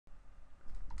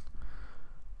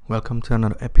Welcome to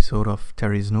another episode of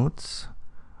Terry's Notes.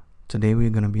 Today we're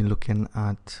going to be looking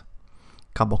at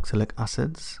carboxylic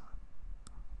acids.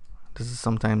 This is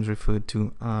sometimes referred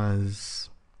to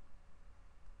as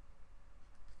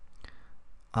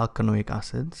alkanoic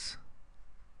acids.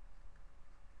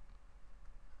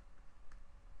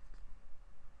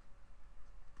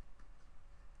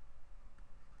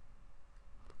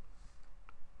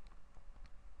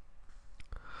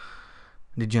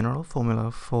 The general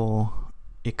formula for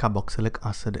a carboxylic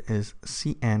acid is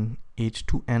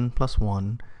CnH2n plus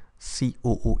 1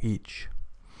 COOH.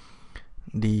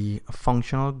 The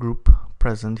functional group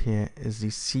present here is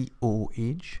the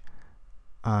COOH,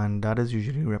 and that is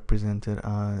usually represented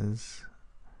as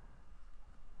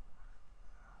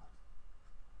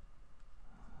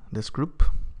this group.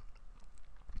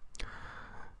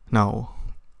 Now,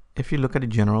 if you look at the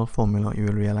general formula, you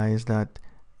will realize that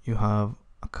you have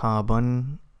a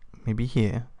carbon maybe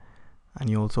here, and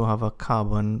you also have a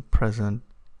carbon present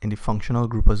in the functional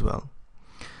group as well.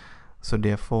 So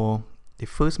therefore, the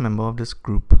first member of this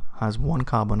group has one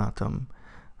carbon atom,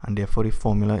 and therefore the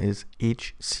formula is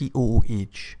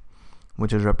HCOOH,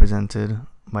 which is represented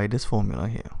by this formula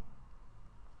here.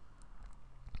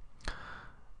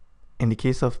 In the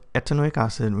case of ethanoic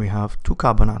acid, we have two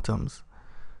carbon atoms.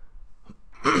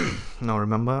 Now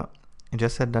remember, I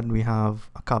just said that we have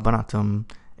a carbon atom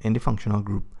in the functional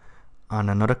group and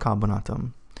another carbon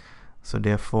atom. So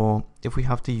therefore, if we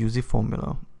have to use the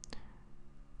formula,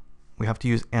 we have to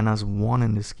use N as 1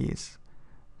 in this case.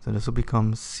 So this will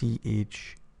become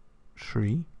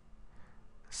CH3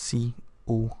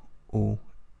 COOH.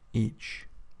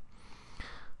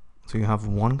 So you have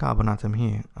one carbon atom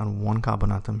here and one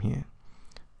carbon atom here.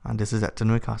 And this is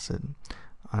ethanoic acid.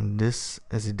 And this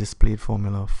is a displayed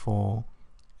formula for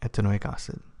ethanoic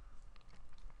acid.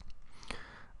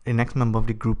 The next member of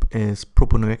the group is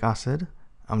propanoic acid,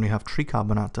 and we have three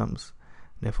carbon atoms.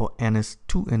 Therefore, N is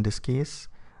 2 in this case,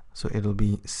 so it'll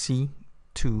be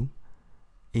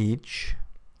C2H,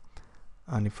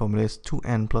 and the formula is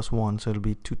 2N plus 1, so it'll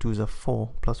be 2 2s are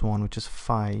 4 plus 1, which is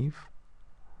 5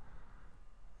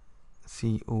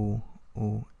 COOH.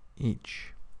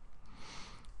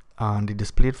 And the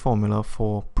displayed formula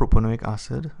for propanoic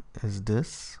acid is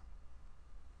this.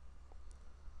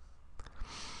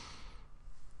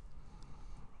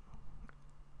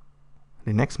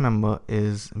 The next member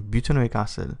is butanoic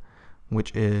acid,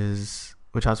 which has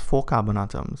 4 carbon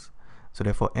atoms. So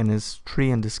therefore N is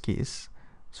 3 in this case.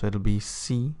 So it'll be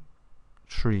C3H.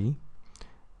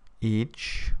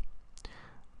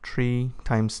 3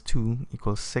 times 2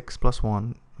 equals 6 plus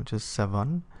 1, which is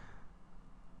 7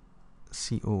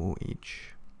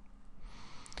 COOH.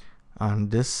 And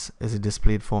this is a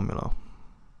displayed formula.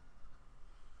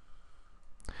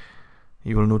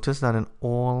 You will notice that in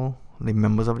all the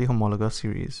members of the homologous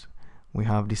series, we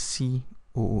have the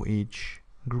COOH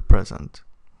group present.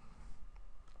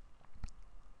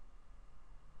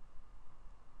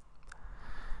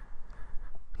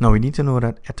 Now we need to know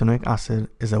that ethanoic acid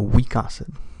is a weak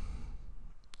acid.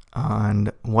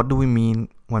 And what do we mean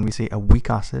when we say a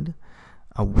weak acid?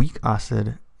 A weak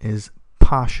acid is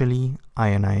partially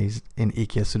ionized in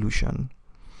aqueous solution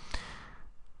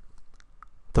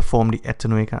to form the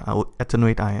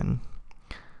ethanoate ion.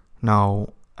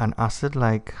 Now, an acid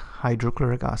like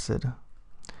hydrochloric acid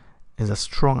is a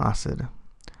strong acid,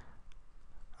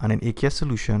 and in aqueous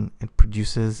solution it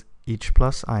produces H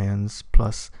plus ions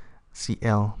plus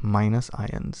Cl minus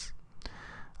ions,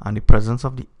 and the presence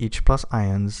of the H plus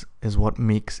ions is what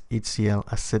makes HCl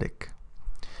acidic.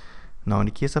 Now in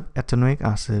the case of ethanoic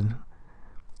acid,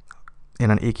 in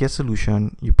an aqueous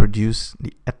solution you produce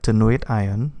the ethanoate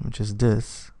ion, which is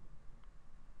this,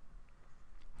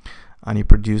 and you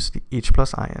produce the H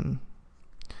plus ion.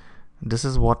 This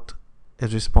is what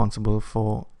is responsible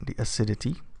for the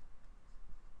acidity.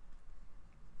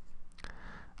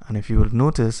 And if you will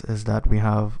notice is that we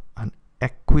have an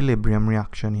equilibrium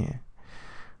reaction here.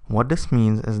 What this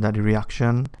means is that the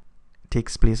reaction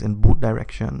takes place in both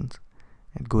directions.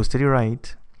 It goes to the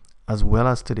right as well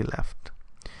as to the left.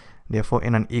 Therefore,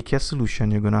 in an aqueous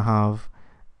solution, you're going to have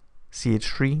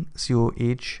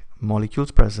CH3COH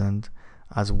molecules present,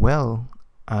 as well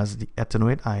as the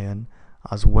ethanoate ion,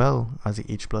 as well as the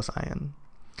H plus ion.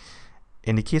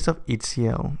 In the case of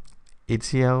HCl,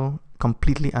 HCl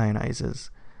completely ionizes.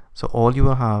 So all you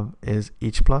will have is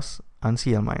H plus and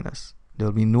Cl minus. There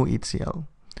will be no HCl.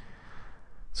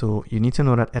 So you need to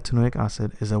know that ethanoic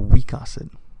acid is a weak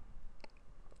acid.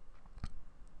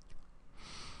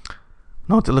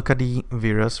 Now to look at the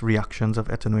various reactions of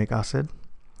ethanoic acid.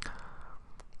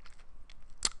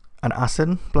 An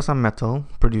acid plus a metal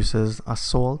produces a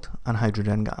salt and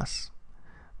hydrogen gas.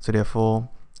 So therefore,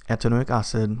 ethanoic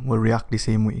acid will react the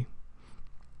same way.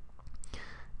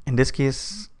 In this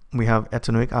case, we have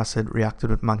ethanoic acid reacted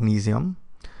with magnesium.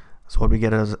 So what we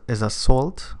get is a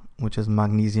salt, which is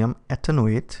magnesium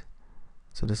ethanoate.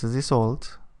 So this is the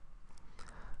salt.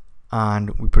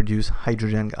 And we produce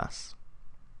hydrogen gas.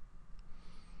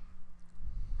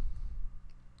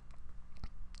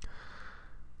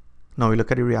 Now we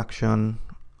look at the reaction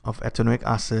of ethanoic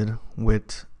acid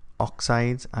with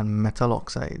oxides and metal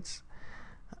oxides.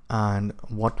 And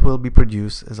what will be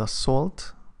produced is a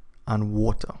salt and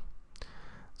water.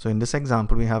 So in this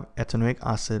example, we have ethanoic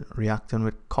acid reacting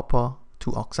with copper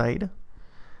 2 oxide.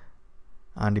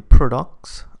 And the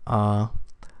products are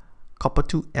copper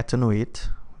 2 ethanoate,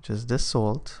 which is this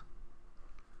salt,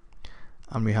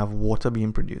 and we have water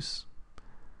being produced.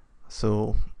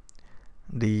 So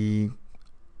the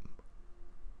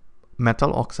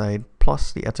metal oxide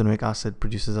plus the ethanoic acid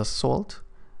produces a salt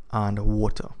and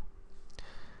water.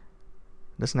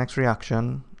 This next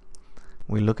reaction,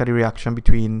 we look at the reaction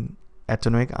between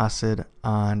ethanoic acid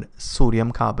and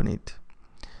sodium carbonate.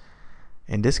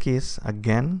 In this case,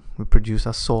 again, we produce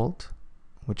a salt,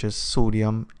 which is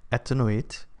sodium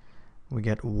ethanoate. We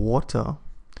get water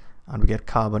and we get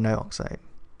carbon dioxide.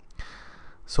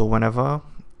 So whenever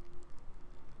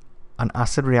an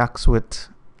acid reacts with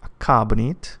a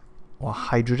carbonate or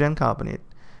hydrogen carbonate,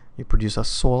 you produce a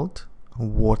salt,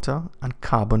 water, and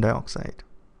carbon dioxide.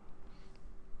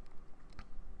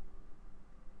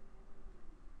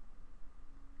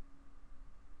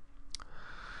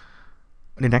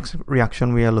 The next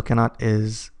reaction we are looking at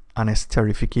is an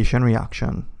esterification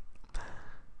reaction.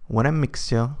 When a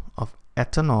mixture of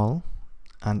ethanol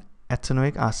and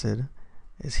ethanoic acid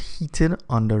is heated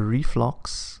under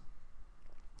reflux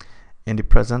in the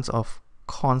presence of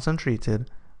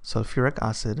concentrated sulfuric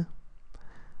acid,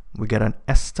 we get an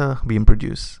ester being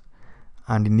produced,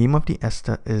 and the name of the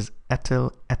ester is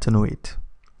ethyl ethanoate.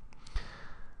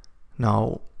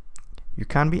 Now, you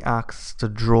can be asked to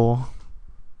draw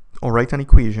or write an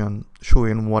equation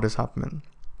showing what is happening.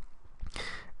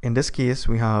 In this case,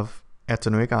 we have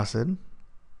ethanoic acid,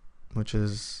 which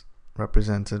is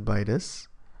represented by this.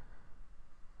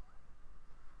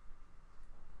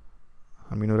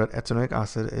 And we know that ethanoic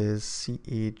acid is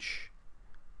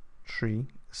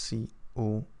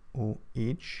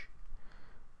CH3COOH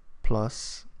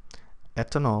plus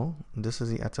ethanol. This is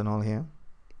the ethanol here.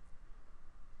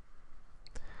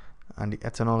 And the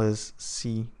ethanol is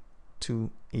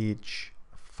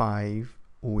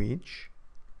C2H5OH.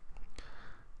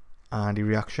 And the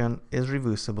reaction is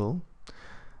reversible.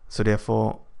 So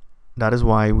therefore, that is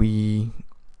why we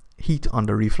heat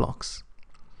under reflux.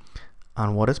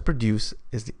 And what is produced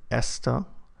is the ester,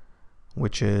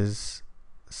 which is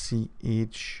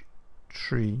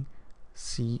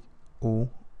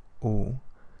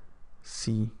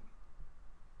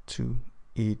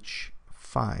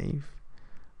CH3COOC2H5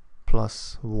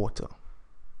 plus water.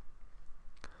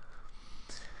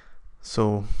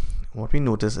 So what we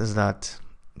notice is that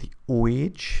the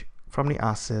OH from the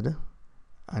acid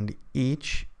and the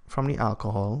H from the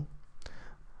alcohol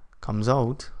comes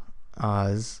out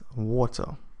as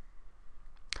water.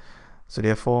 So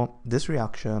therefore, this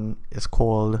reaction is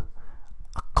called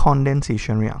a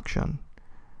condensation reaction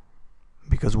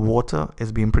because water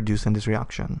is being produced in this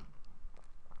reaction.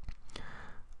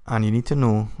 And you need to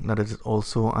know that it is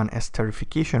also an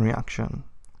esterification reaction.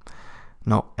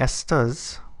 Now,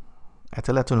 esters,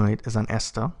 ethyl ethanoate is an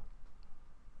ester,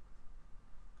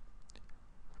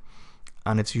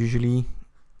 and it's usually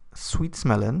sweet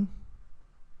smelling,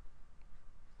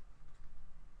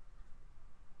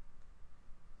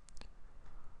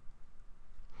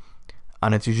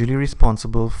 and it's usually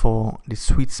responsible for the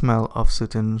sweet smell of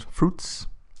certain fruits.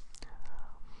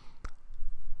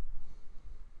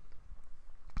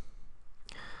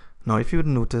 Now, if you would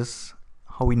notice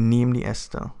how we name the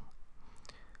ester,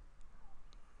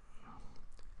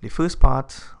 the first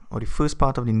part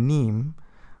of the name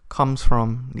comes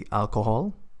from the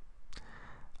alcohol,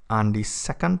 and the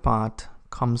second part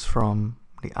comes from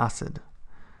the acid.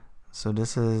 So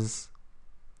this is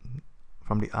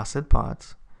from the acid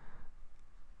part,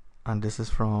 and this is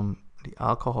from the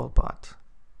alcohol part.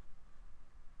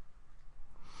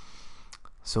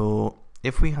 So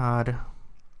if we had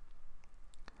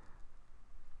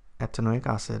ethanoic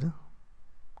acid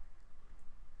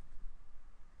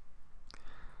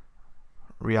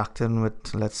reacting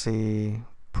with, let's say,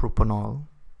 propanol,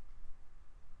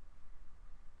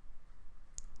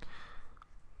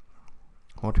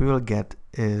 what we will get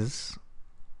is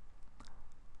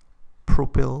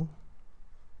propyl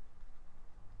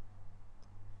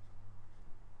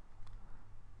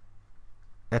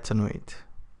ethanoate.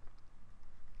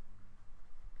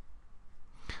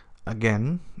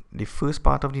 again, the first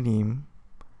part of the name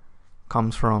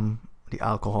comes from the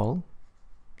alcohol,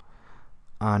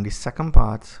 and the second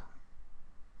part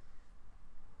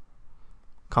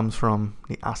comes from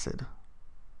the acid.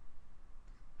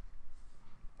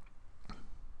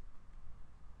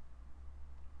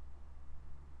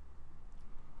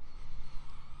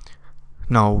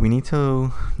 Now we need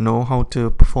to know how to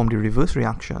perform the reverse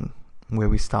reaction, where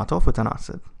we start off with an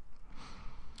acid.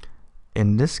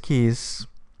 In this case,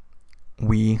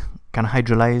 we can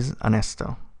hydrolyze an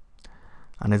ester,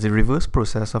 and it's a reverse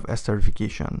process of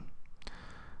esterification.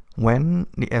 When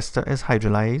the ester is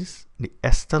hydrolyzed, the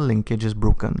ester linkage is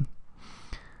broken.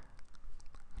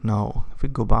 Now, if we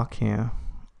go back here,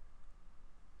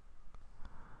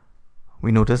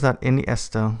 we notice that in the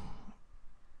ester,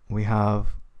 we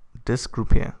have this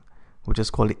group here, which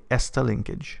is called the ester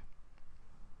linkage.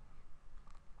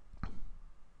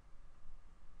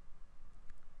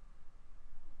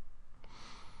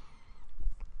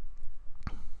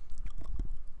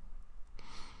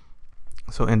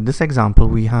 So in this example,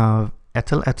 we have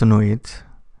ethyl ethanoate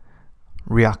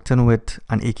reacting with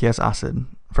an aqueous acid,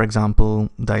 for example,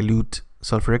 dilute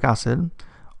sulfuric acid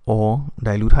or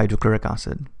dilute hydrochloric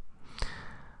acid.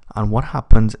 And what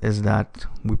happens is that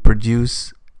we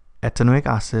produce ethanoic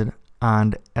acid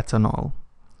and ethanol.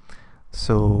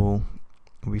 So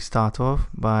we start off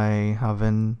by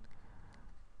having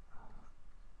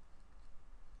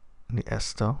the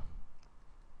ester,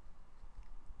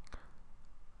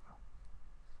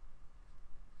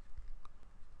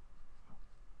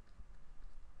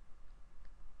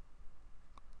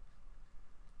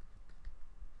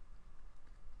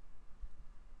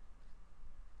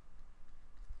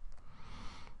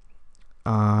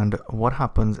 and what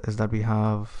happens is that we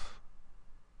have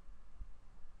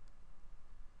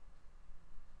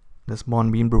this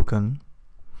bond being broken,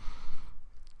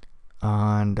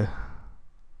 and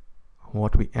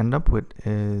what we end up with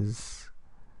is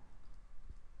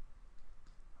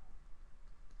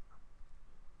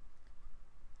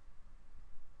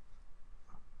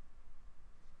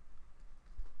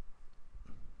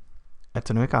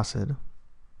ethanoic acid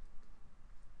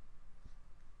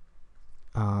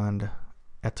and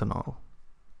ethanol.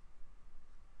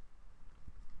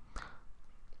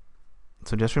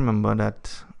 So just remember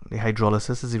that the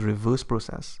hydrolysis is a reverse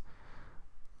process.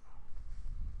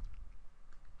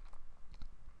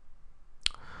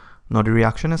 Now the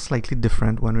reaction is slightly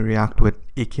different when we react with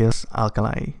aqueous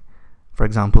alkali, for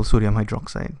example sodium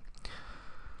hydroxide.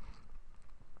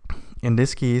 In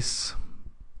this case,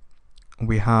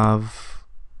 we have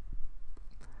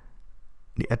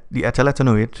the ethyl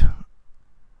ethanoate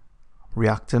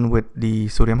reacting with the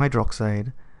sodium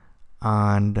hydroxide,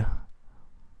 and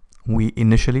we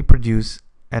initially produce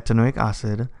ethanoic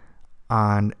acid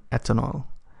and ethanol.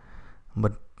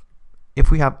 But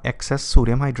if we have excess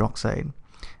sodium hydroxide,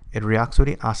 it reacts with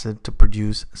the acid to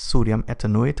produce sodium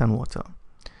ethanoate and water.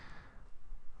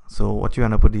 So what you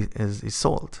end up with is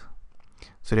salt.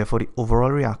 So therefore the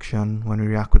overall reaction when we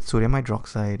react with sodium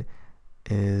hydroxide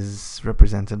is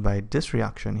represented by this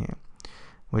reaction here,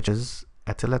 which is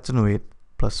ethyl ethanoate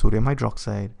plus sodium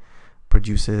hydroxide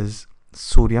produces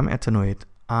sodium ethanoate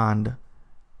and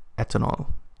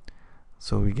ethanol.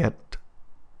 So we get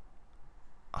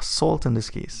a salt in this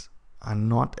case and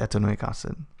not ethanoic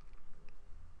acid.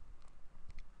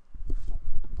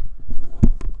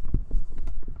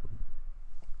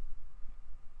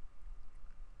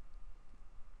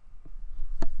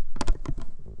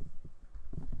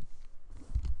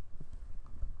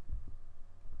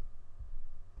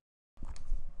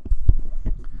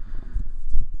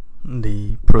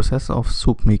 The process of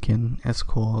soup making is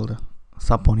called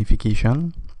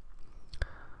saponification.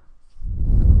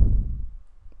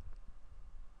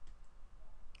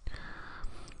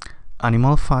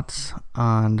 Animal fats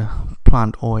and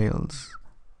plant oils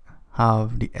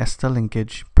have the ester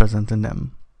linkage present in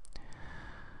them.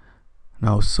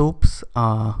 Now soaps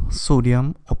are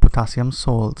sodium or potassium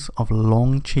salts of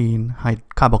long chain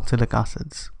carboxylic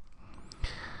acids.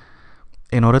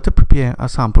 In order to prepare a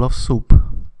sample of soup,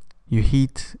 you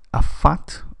heat a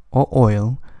fat or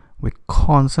oil with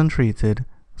concentrated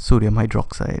sodium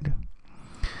hydroxide.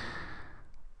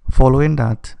 Following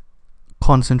that,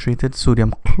 concentrated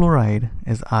sodium chloride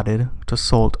is added to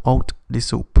salt out the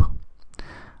soup.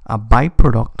 A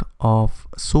byproduct of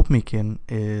soap making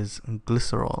is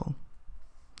glycerol.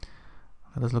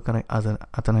 Let us look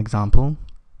at an example.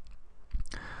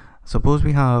 Suppose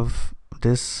we have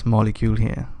this molecule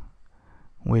here,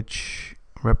 which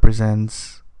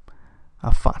represents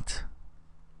a fat.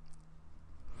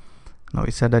 Now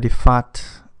we said that the fat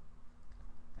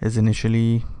is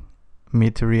initially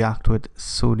made to react with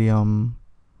sodium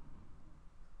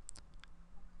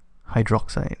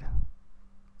hydroxide.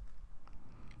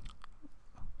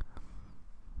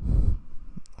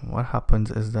 What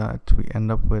happens is that we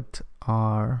end up with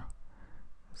R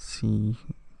C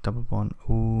double bond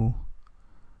O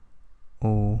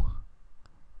O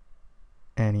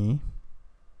N E.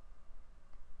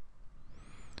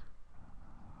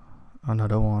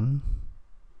 Another one.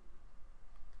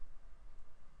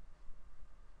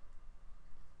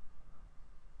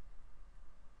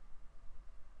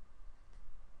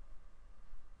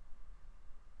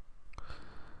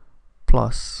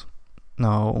 Plus,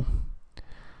 now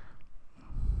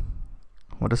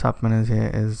what is happening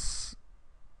here is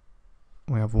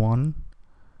we have 1,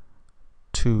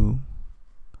 2,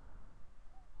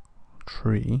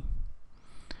 3.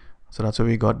 So that's where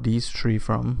we got these 3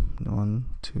 from. 1,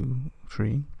 2,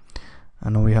 3.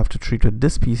 And now we have to treat with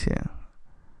this piece here.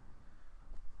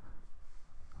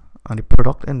 And the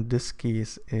product in this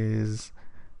case is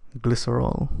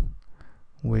glycerol,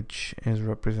 which is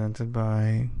represented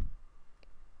by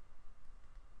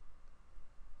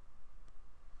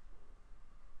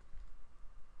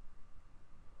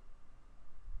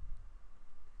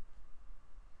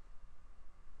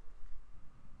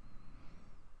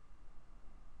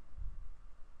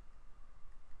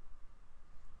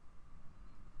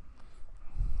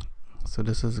so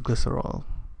this is glycerol.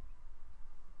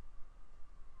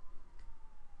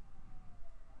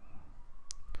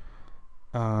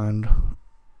 And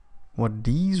what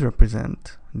these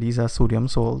represent, these are sodium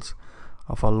salts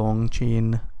of a long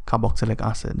chain carboxylic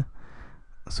acid.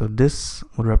 So this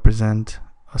would represent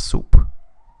a soup.